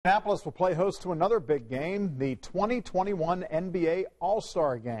Indianapolis will play host to another big game, the 2021 NBA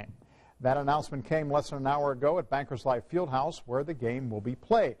All-Star Game. That announcement came less than an hour ago at Bankers Life Fieldhouse, where the game will be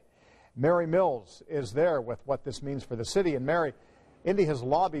played. Mary Mills is there with what this means for the city. And Mary, Indy has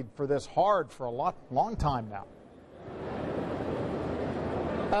lobbied for this hard for a long time now.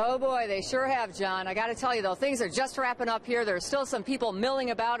 Oh boy, they sure have, John. I got to tell you, though, things are just wrapping up here. There are still some people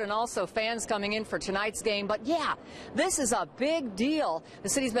milling about and also fans coming in for tonight's game. But yeah, this is a big deal. The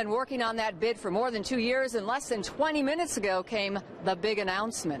city's been working on that bid for more than 2 years, and less than 20 minutes ago came the big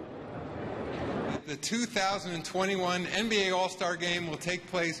announcement. The 2021 NBA All-Star Game will take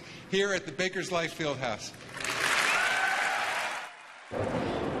place here at the Bankers Life Fieldhouse.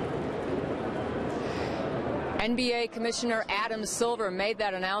 NBA Commissioner Adam Silver made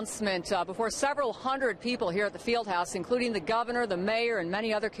that announcement before several hundred people here at the Fieldhouse, including the governor, the mayor, and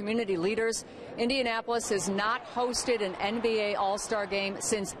many other community leaders. Indianapolis has not hosted an NBA All-Star game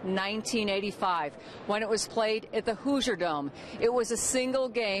since 1985, when it was played at the Hoosier Dome. It was a single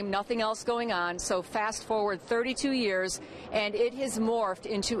game, nothing else going on, so fast forward 32 years, and it has morphed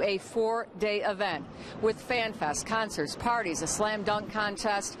into a 4-day event with fan fest, concerts, parties, a slam dunk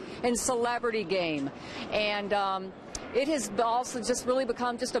contest, and celebrity game. And it has also just really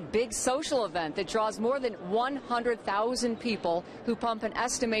become just a big social event that draws more than 100,000 people who pump an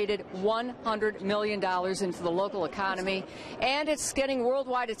estimated $100 million into the local economy. And it's getting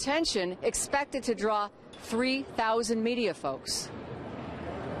worldwide attention, expected to draw 3,000 media folks.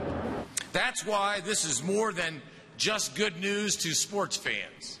 That's why this is more than just good news to sports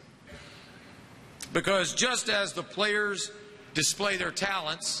fans. Because just as the players display their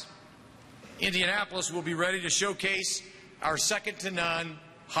talents, Indianapolis will be ready to showcase our second-to-none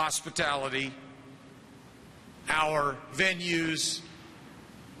hospitality, our venues,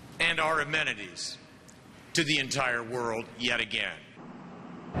 and our amenities to the entire world yet again.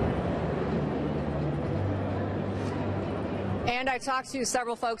 And I talked to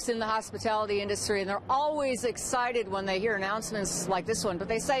several folks in the hospitality industry, and they're always excited when they hear announcements like this one, but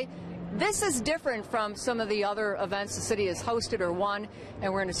they say this is different from some of the other events the city has hosted or won,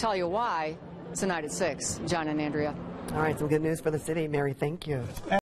 and we're going to tell you why tonight at 6. John and Andrea. All right, some good news for the city. Mary, thank you.